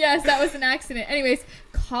 So yes, that was an accident. Anyways,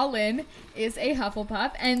 Colin is a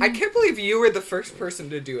Hufflepuff, and I can't believe you were the first person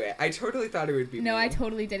to do it. I totally thought it would be no, me. I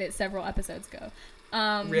totally did it several episodes ago.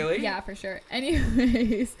 Really? Yeah, for sure.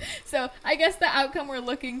 Anyways, so I guess the outcome we're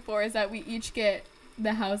looking for is that we each get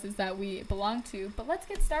the houses that we belong to. But let's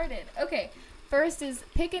get started. Okay, first is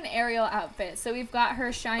pick an Ariel outfit. So we've got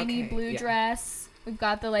her shiny blue dress. We've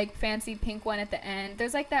got the like fancy pink one at the end.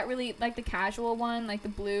 There's like that really like the casual one, like the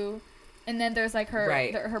blue. And then there's like her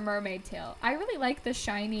her mermaid tail. I really like the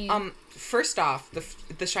shiny. First off,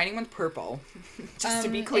 the shiny one's purple. Just to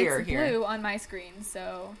be clear it's here. blue on my screen,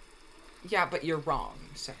 so. Yeah, but you're wrong.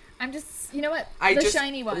 So I'm just, you know what? I the just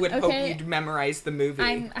shiny one. would okay? hope you'd memorize the movie.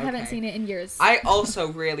 I haven't seen it in years. I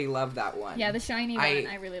also really love that one. Yeah, the shiny one.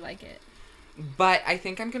 I really like it. But I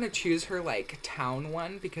think I'm gonna choose her like town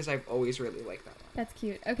one because I've always really liked that one. That's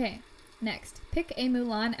cute. Okay, next, pick a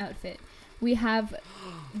Mulan outfit. We have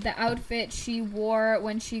the outfit she wore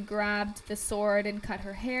when she grabbed the sword and cut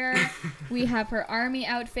her hair. We have her army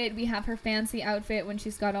outfit. We have her fancy outfit when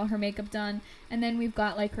she's got all her makeup done. And then we've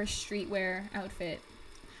got like her streetwear outfit.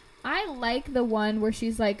 I like the one where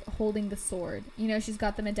she's like holding the sword. You know, she's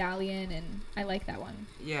got the medallion, and I like that one.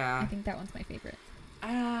 Yeah. I think that one's my favorite.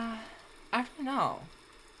 I don't know.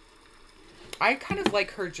 I kind of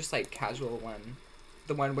like her just like casual one.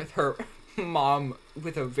 The one with her mom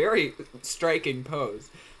with a very striking pose.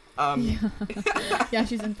 Yeah. Yeah,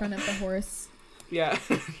 she's in front of the horse. Yeah.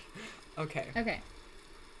 Okay. Okay.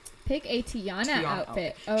 Pick a Tiana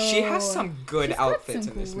outfit. Oh, she has some good outfits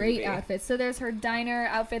in this movie. Great outfits. So there's her diner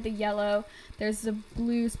outfit, the yellow. There's the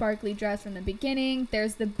blue sparkly dress from the beginning.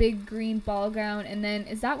 There's the big green ball gown, and then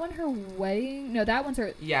is that one her wedding? No, that one's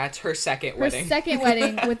her. Yeah, it's her second wedding. Her second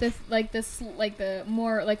wedding with the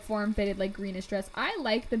more like form fitted like greenish dress. I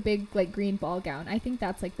like the big like green ball gown. I think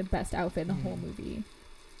that's like the best outfit in the whole movie.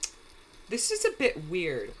 This is a bit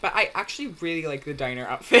weird, but I actually really like the diner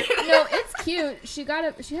outfit. No, it's cute. She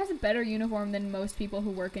has a better uniform than most people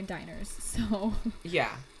who work in diners. So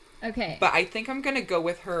yeah. Okay. But I think I'm gonna go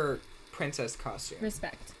with her princess costume.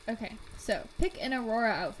 Respect. Okay. So pick an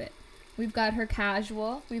Aurora outfit. We've got her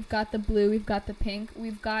casual. We've got the blue. We've got the pink.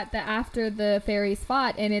 We've got the after the fairies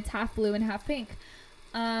fought, and it's half blue and half pink.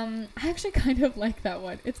 I actually kind of like that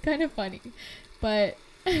one. It's kind of funny, but.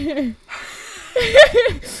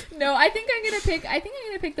 No, I think I'm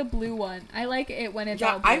gonna pick the blue one. I like it when it's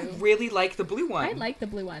all blue. I really like the blue one. I like the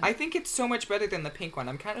blue one. I think it's so much better than the pink one.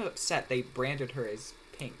 I'm kind of upset they branded her as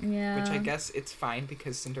pink. Yeah. Which I guess it's fine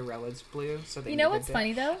because Cinderella's blue, so they You know what's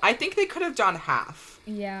funny though? I think they could have done half.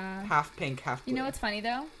 Yeah. Half pink, half blue. You know what's funny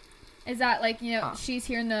though? Is that like, you know, she's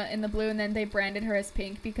here in the blue and then they branded her as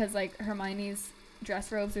pink because like Hermione's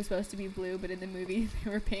dress robes are supposed to be blue, but in the movie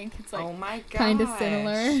they were pink. It's like, oh my gosh, kind of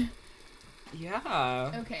similar.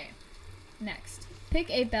 Yeah. Okay. Next. Pick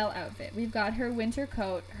a Belle outfit. We've got her winter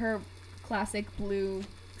coat, her classic blue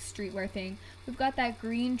streetwear thing. We've got that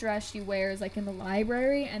green dress she wears like in the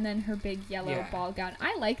library, and then her big yellow ball gown.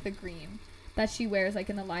 I like the green that she wears like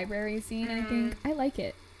in the library scene. I think I like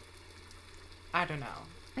it. I don't know.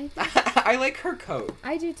 I think I like her coat.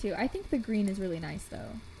 I do too. I think the green is really nice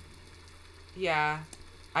though. Yeah.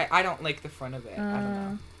 I don't like the front of it. I don't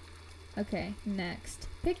know. Okay, next.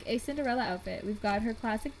 Pick a Cinderella outfit. We've got her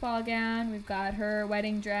classic ball gown, we've got her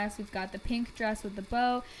wedding dress, we've got the pink dress with the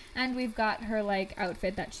bow, and we've got her like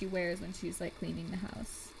outfit that she wears when she's like cleaning the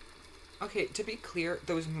house. Okay, to be clear,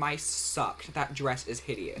 those mice sucked. That dress is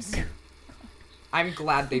hideous. I'm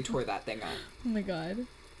glad they tore that thing up. Oh my god.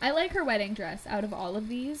 I like her wedding dress out of all of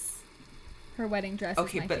these. Her wedding dress is my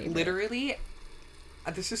favorite. Okay, but literally,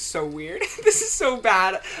 this is so weird. This is so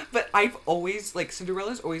bad. But I've always, like,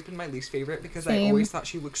 Cinderella's always been my least favorite because I always thought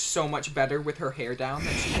she looked so much better with her hair down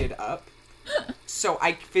than she did up. So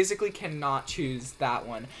I physically cannot choose that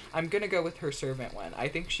one. I'm gonna go with her servant one. I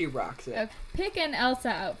think she rocks it. Okay. Pick an Elsa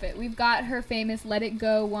outfit. We've got her famous Let It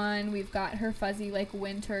Go one. We've got her fuzzy, like,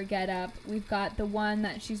 winter getup. We've got the one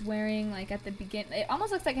that she's wearing, like, at the beginning. It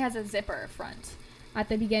almost looks like it has a zipper front at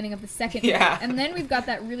the beginning of the second movie. And then we've got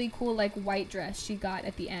that really cool, like, white dress she got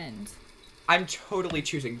at the end. I'm totally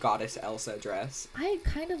choosing Goddess Elsa dress. I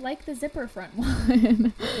kind of like the zipper front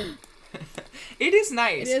one. It is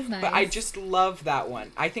nice. It is nice. But I just love that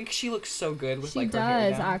one. I think she looks so good with, like, her hair down.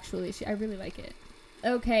 She does, actually. I really like it.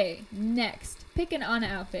 Okay, next. Pick an Anna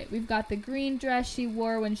outfit. We've got the green dress she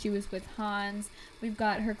wore when she was with Hans. We've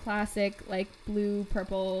got her classic, like, blue,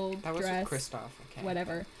 purple dress. That was with Kristoff. Okay.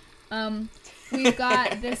 Whatever. We've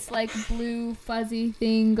got this, like, blue fuzzy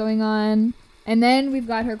thing going on. And then we've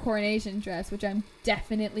got her coronation dress, which I'm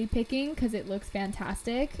definitely picking because it looks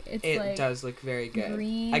fantastic. It does look very good.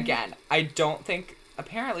 Green. Again, I don't think...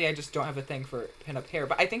 Apparently, I just don't have a thing for pin-up hair.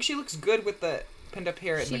 But I think she looks good with the pinned-up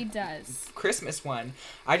hair in the Christmas one.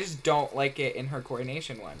 I just don't like it in her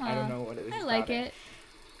coronation one. I don't know what it is. I like it.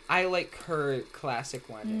 I like her classic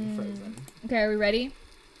one in Frozen. Okay, are we ready?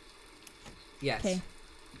 Yes. Okay.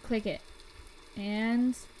 Click it.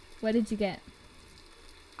 And what did you get?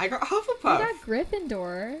 I got Hufflepuff. You got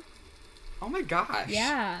Gryffindor. Oh my gosh.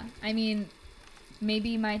 Yeah. I mean,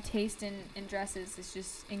 maybe my taste in dresses is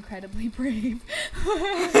just incredibly brave.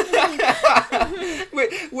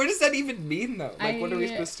 Wait, what does that even mean, though? Like, what are we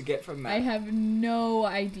supposed to get from that? I have no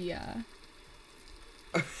idea.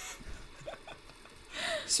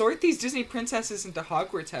 Sort these Disney princesses into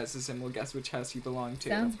Hogwarts houses and we'll guess which house you belong to.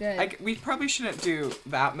 Sounds good. We probably shouldn't do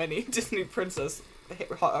that many Disney princess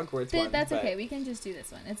Hogwarts ones. That's okay. We can just do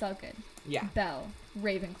this one. It's all good. Yeah. Belle,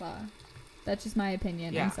 Ravenclaw. That's just my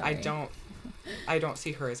opinion. Yeah, I'm sorry. I don't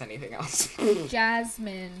see her as anything else.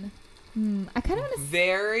 Jasmine. I kind of want to...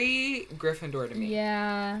 Very Gryffindor to me.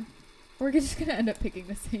 Yeah. We're just going to end up picking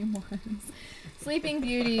the same ones. Sleeping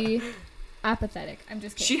Beauty. apathetic. I'm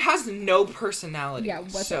just kidding. She has no personality. Yeah,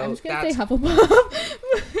 what's so I'm just gonna say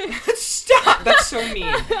Hufflepuff. Stop! That's so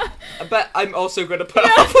mean. But I'm also gonna put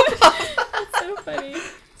Hufflepuff. That's so funny.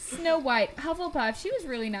 Snow White, Hufflepuff. She was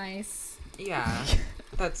really nice. Yeah,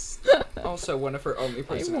 that's also one of her only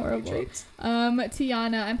personality traits.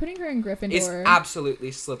 Tiana, I'm putting her in Gryffindor. Is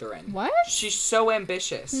absolutely Slytherin. What? She's so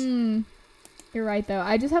ambitious. You're right, though.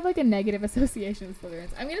 I just have, like, a negative association with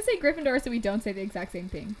Slytherins. I'm gonna say Gryffindor so we don't say the exact same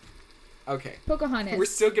thing. Okay. Pocahontas. We're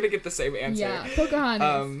still gonna get the same answer. Yeah,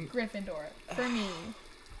 Pocahontas. Gryffindor. For me.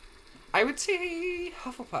 I would say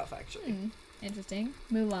Hufflepuff, actually. Interesting.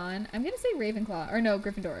 Mulan. I'm gonna say Ravenclaw. Or no,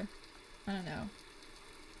 Gryffindor. I don't know.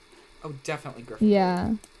 Oh, definitely Gryffindor.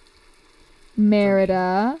 Yeah.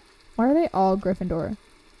 Merida. Why are they all Gryffindor?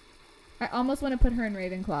 I almost want to put her in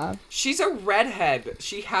Ravenclaw. She's a redhead.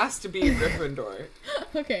 She has to be Gryffindor.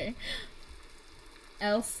 Okay.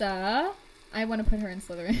 Elsa. I want to put her in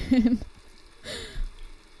Slytherin.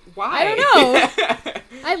 Why? I don't know.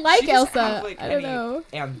 I like she Elsa. Have, like, I don't know.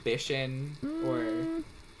 Ambition or...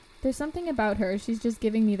 There's something about her. She's just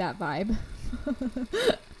giving me that vibe.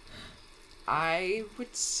 I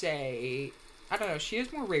would say... I don't know. She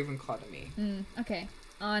is more Ravenclaw to me. Okay.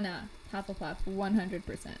 Anna. Hufflepuff.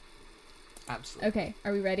 100%. Absolutely. Okay.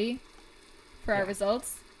 Are we ready for our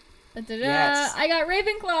results? Yes. I got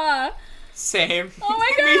Ravenclaw. Same. Oh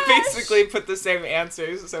my We gosh. basically put the same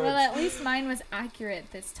answers. So Well, at least mine was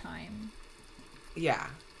accurate this time. Yeah.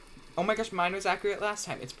 Oh my gosh, mine was accurate last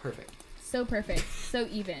time. It's perfect. So perfect. So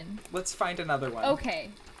even. Let's find another one.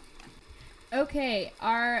 Okay,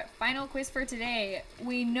 our final quiz for today.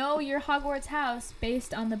 We know your Hogwarts house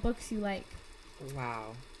based on the books you like.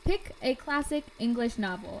 Wow. Pick a classic English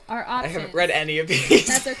novel. Our options. I haven't read any of these.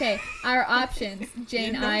 That's okay. Our options.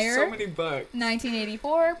 Jane Eyre. So many books.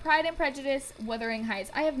 1984, Pride and Prejudice, Wuthering Heights.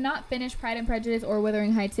 I have not finished Pride and Prejudice or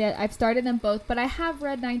Wuthering Heights yet. I've started them both, but I have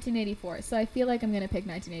read 1984, so I feel like I'm going to pick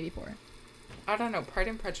 1984. I don't know. Pride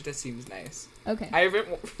and Prejudice seems nice. Okay. I haven't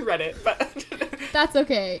read it, but... That's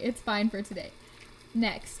okay. It's fine for today.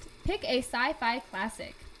 Next, pick a sci-fi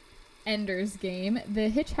classic. Ender's Game, The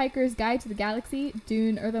Hitchhiker's Guide to the Galaxy,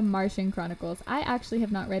 Dune, or The Martian Chronicles. I actually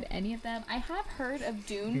have not read any of them. I have heard of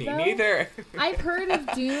Dune, Me though. neither. I've heard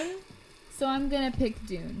of Dune, so I'm gonna pick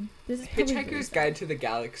Dune. This is Hitchhiker's Guide to the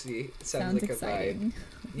Galaxy sounds like exciting.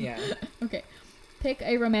 a vibe. Yeah. Okay. Pick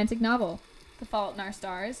a romantic novel. The Fault in Our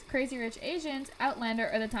Stars, Crazy Rich Asians, Outlander,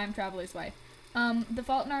 or The Time Traveler's Wife. The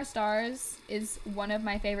Fault in Our Stars is one of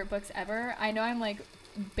my favorite books ever. I know I'm like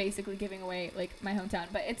basically giving away like my hometown,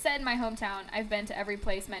 but it's set in my hometown. I've been to every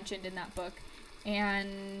place mentioned in that book,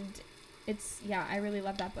 and I really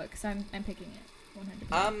love that book, so I'm picking it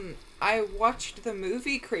 100%. I watched the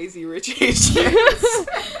movie Crazy Rich Asians.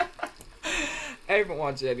 I haven't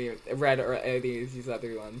watched read any of these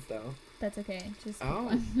other ones though. That's okay. Just pick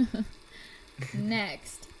one.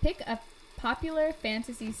 Next, pick a popular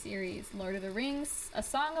fantasy series: Lord of the Rings, A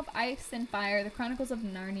Song of Ice and Fire, The Chronicles of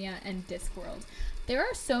Narnia, and Discworld. There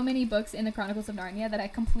are so many books in the Chronicles of Narnia that I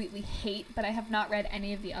completely hate, but I have not read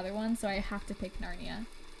any of the other ones, so I have to pick Narnia.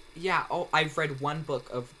 Yeah, I've read one book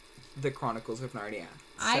of the Chronicles of Narnia.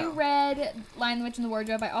 So. I read Lion, the Witch, and the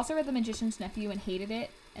Wardrobe. I also read The Magician's Nephew and hated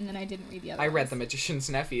it, and then I didn't read the other ones. read The Magician's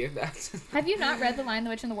Nephew. Have you not read The Lion,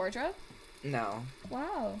 the Witch, and the Wardrobe? No.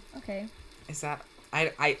 Wow, okay. Is that...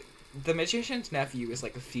 The Magician's Nephew is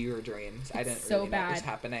like a fever dreams. I didn't really know what was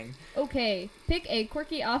happening. Okay, pick a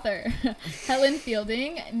quirky author. Helen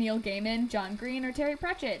Fielding, Neil Gaiman, John Green, or Terry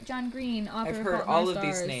Pratchett. John Green, author of I've heard Fault in all Our of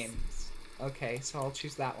these Stars. names. Okay, so I'll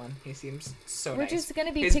choose that one. He seems so We're nice. just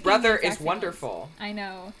gonna be His picking brother the exact is same wonderful. ones. I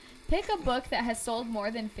know. Pick a book that has sold more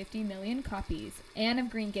than 50 million copies. Anne of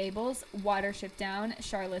Green Gables, Watership Down,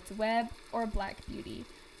 Charlotte's Web, or Black Beauty.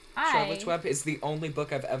 Charlotte's Web is the only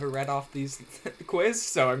book I've ever read off these quiz,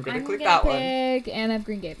 so I'm gonna click that one. Pick Anne of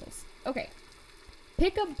Green Gables. Okay.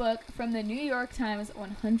 Pick a book from the New York Times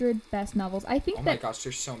 100 best novels. I think Oh my gosh,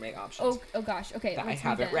 there's so many options. Oh gosh. Okay. That I let's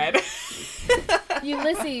haven't read read.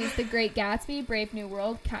 Ulysses, The Great Gatsby, Brave New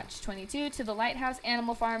World, Catch-22, To the Lighthouse,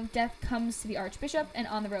 Animal Farm, Death Comes to the Archbishop, and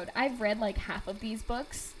On the Road. I've read like half of these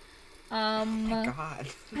books. Oh my god.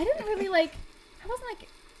 I didn't really like. I wasn't like.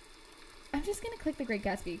 I'm just gonna click The Great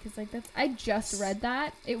Gatsby because like that's. I just read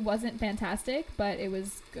that. It wasn't fantastic, but it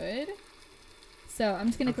was good. So I'm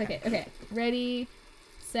just gonna click it. Okay, ready,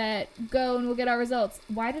 set, go, and we'll get our results.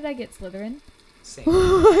 Why did I get Slytherin? Same.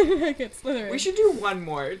 Why did I get Slytherin? We should do one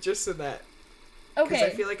more just so that. Okay. Because I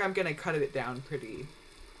feel like I'm gonna cut it down pretty.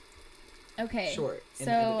 Okay. Short.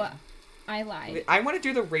 So, I lied. I want to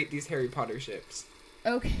do the rate these Harry Potter ships.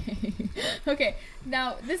 Okay. Okay.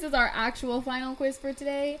 Now, this is our actual final quiz for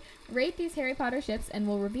today. Rate these Harry Potter ships and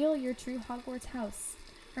we'll reveal your true Hogwarts house.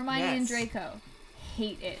 Hermione and Draco.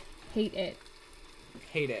 Hate it. Hate it.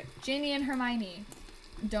 Hate it. Ginny and Hermione.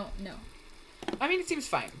 Don't know. I mean, it seems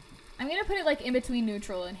fine. I'm gonna put it like in between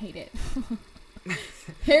neutral and hate it.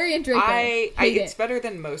 Harry and Draco. It's better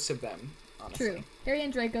than most of them, honestly. True. Harry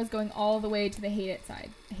and Draco's going all the way to the hate it side.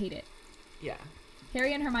 I hate it. Yeah.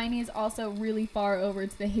 Harry and Hermione is also really far over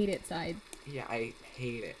to the hate it side. Yeah, I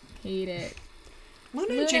hate it. Hate it.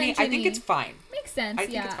 Luna and Ginny, I think it's fine. Makes sense,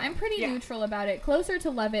 yeah. I'm pretty neutral about it. Closer to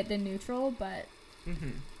love it than neutral, but...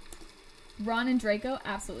 Mm-hmm. Ron and Draco,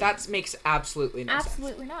 absolutely. That makes absolutely no sense.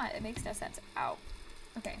 Absolutely not. It makes no sense. Ow.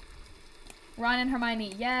 Okay. Ron and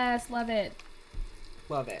Hermione, yes, love it.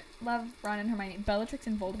 Love it. Love Ron and Hermione. Bellatrix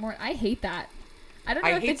and Voldemort, I hate that. I don't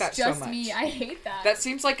know if it's just me. I hate that. That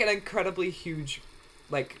seems like an incredibly huge,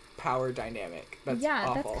 like, power dynamic. That's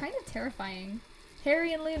awful. That's kind of terrifying.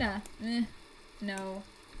 Harry and Luna, no.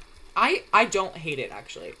 I don't hate it,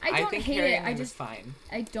 actually. I think hate Harry it. and Luna's fine.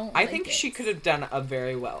 I don't I like think it. she could have done a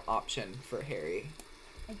very well option for Harry.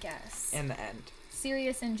 I guess. In the end.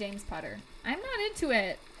 Sirius and James Potter. I'm not into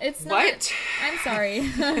it. It's not. What? I'm sorry.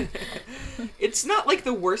 It's not like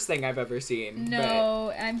the worst thing I've ever seen.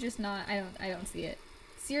 No, I'm just not. I don't see it.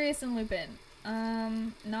 Sirius and Lupin.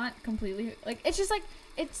 Not completely. Like, it's just like,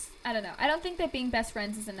 I don't know. I don't think that being best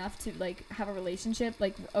friends is enough to, like, have a relationship,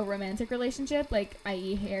 like, a romantic relationship, like,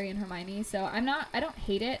 i.e. Harry and Hermione. So I don't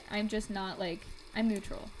hate it. I'm just not, like, I'm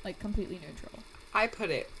neutral. Like, completely neutral. I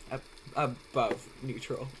put it above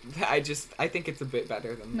neutral. I think it's a bit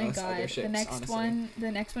better than most other ships, honestly.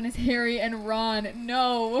 The next one is Harry and Ron.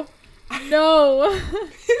 No. No.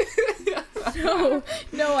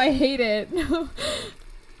 No, I hate it.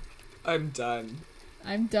 I'm done.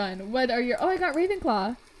 What are your... Oh, I got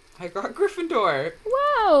Ravenclaw. I got Gryffindor.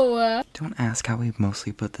 Wow. Don't ask how we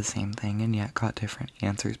mostly put the same thing and yet got different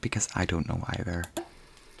answers because I don't know either.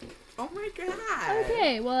 Oh my god.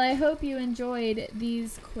 Okay, well, I hope you enjoyed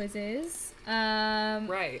these quizzes.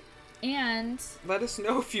 Right. And... let us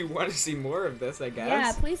know if you want to see more of this, I guess.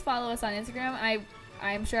 Yeah, please follow us on Instagram.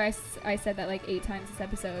 I'm sure I said that like 8 times this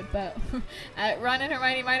episode, but at Ron and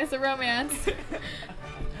Hermione minus a romance.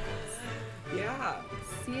 Yeah.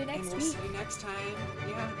 See you next week. We'll see you next time.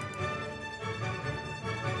 Yeah.